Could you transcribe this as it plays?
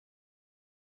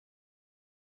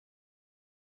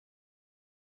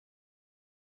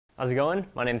How's it going?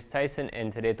 My name is Tyson,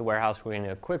 and today at the warehouse we're going to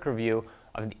do a quick review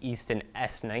of the Easton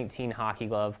S19 hockey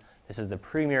glove. This is the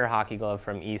premier hockey glove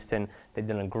from Easton. They've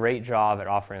done a great job at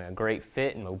offering a great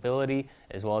fit and mobility,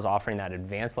 as well as offering that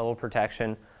advanced level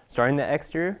protection. Starting the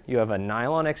exterior, you have a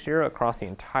nylon exterior across the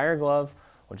entire glove,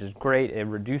 which is great. It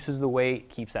reduces the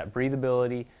weight, keeps that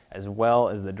breathability, as well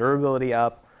as the durability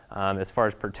up. As far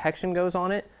as protection goes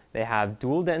on it, they have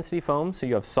dual density foam, so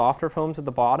you have softer foams at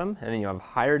the bottom, and then you have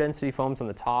higher density foams on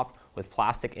the top with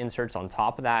plastic inserts on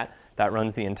top of that. That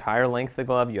runs the entire length of the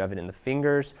glove. You have it in the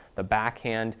fingers, the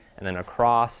backhand, and then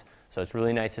across. So it's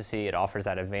really nice to see. It offers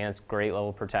that advanced, great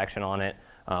level protection on it.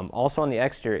 Also on the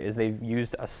exterior is they've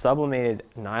used a sublimated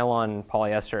nylon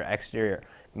polyester exterior,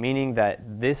 meaning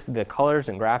that the colors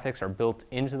and graphics are built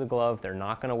into the glove. They're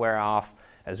not going to wear off,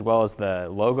 as well as the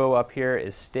logo up here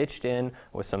is stitched in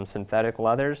with some synthetic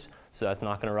leathers, so that's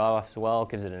not going to rub off as well. It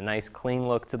gives it a nice clean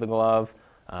look to the glove.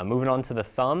 Moving on to the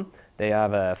thumb, they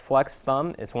have a flex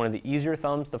thumb. It's one of the easier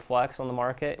thumbs to flex on the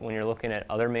market when you're looking at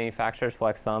other manufacturers'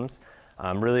 flex thumbs.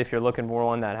 Really, if you're looking for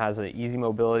one that has an easy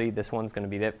mobility, this one's going to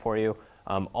be it for you.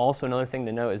 Also, another thing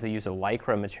to note is they use a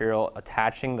lycra material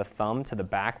attaching the thumb to the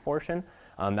back portion.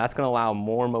 That's going to allow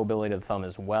more mobility to the thumb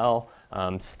as well.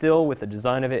 Still, with the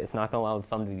design of it, it's not going to allow the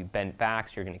thumb to be bent back,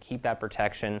 so you're going to keep that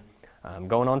protection.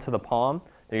 Going on to the palm,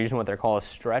 they're using what they're called a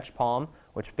stretch palm,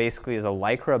 which basically is a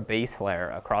lycra base layer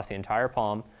across the entire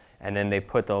palm, and then they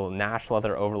put the Nash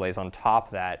leather overlays on top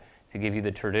of that to give you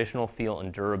the traditional feel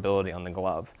and durability on the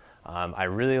glove. I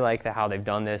really like how they've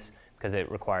done this because it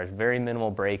requires very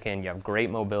minimal break-in. You have great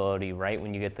mobility right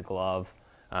when you get the glove.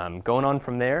 Going on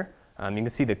from there, you can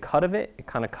see the cut of it. It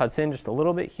kind of cuts in just a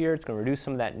little bit here. It's going to reduce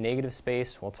some of that negative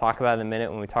space. We'll talk about it in a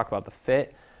minute when we talk about the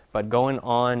fit. But going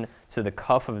on to the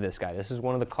cuff of this guy, this is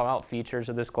one of the call-out features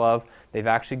of this glove. They've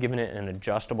actually given it an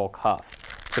adjustable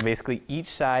cuff. So basically each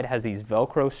side has these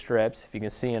Velcro strips, if you can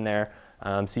see in there.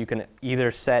 So you can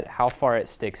either set how far it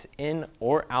sticks in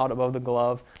or out above the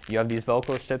glove. You have these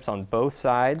Velcro strips on both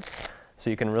sides, so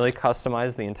you can really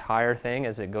customize the entire thing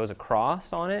as it goes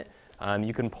across on it.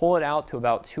 You can pull it out to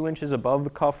about 2 inches above the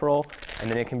cuff roll, and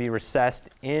then it can be recessed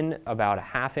in about a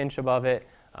 ½ inch above it.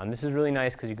 This is really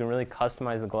nice because you can really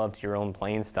customize the glove to your own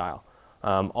playing style.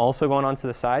 Also going on to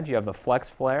the side, you have the flex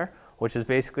flare, which is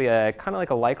basically kind of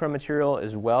like a lycra material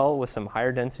as well with some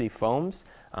higher density foams.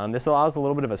 This allows a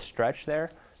little bit of a stretch there,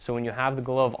 so when you have the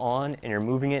glove on and you're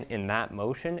moving it in that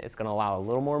motion, it's going to allow a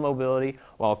little more mobility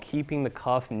while keeping the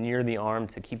cuff near the arm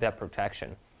to keep that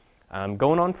protection.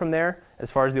 Going on from there,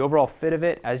 as far as the overall fit of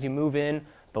it, as you move in,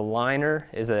 the liner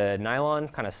is a nylon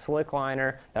kind of slick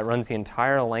liner that runs the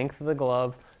entire length of the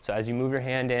glove. So as you move your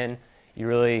hand in, you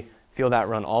really feel that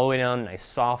run all the way down, nice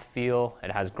soft feel. It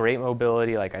has great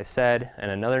mobility, like I said. And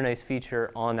another nice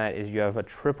feature on that is you have a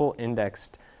triple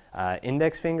indexed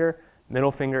index finger,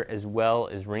 middle finger, as well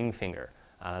as ring finger.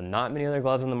 Not many other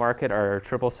gloves on the market are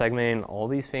triple segmenting all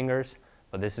these fingers,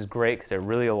 but this is great because it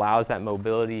really allows that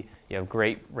mobility. You have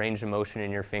great range of motion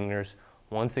in your fingers.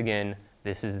 Once again,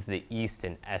 this is the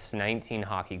Easton S19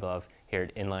 hockey glove here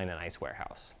at Inline and Ice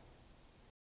Warehouse.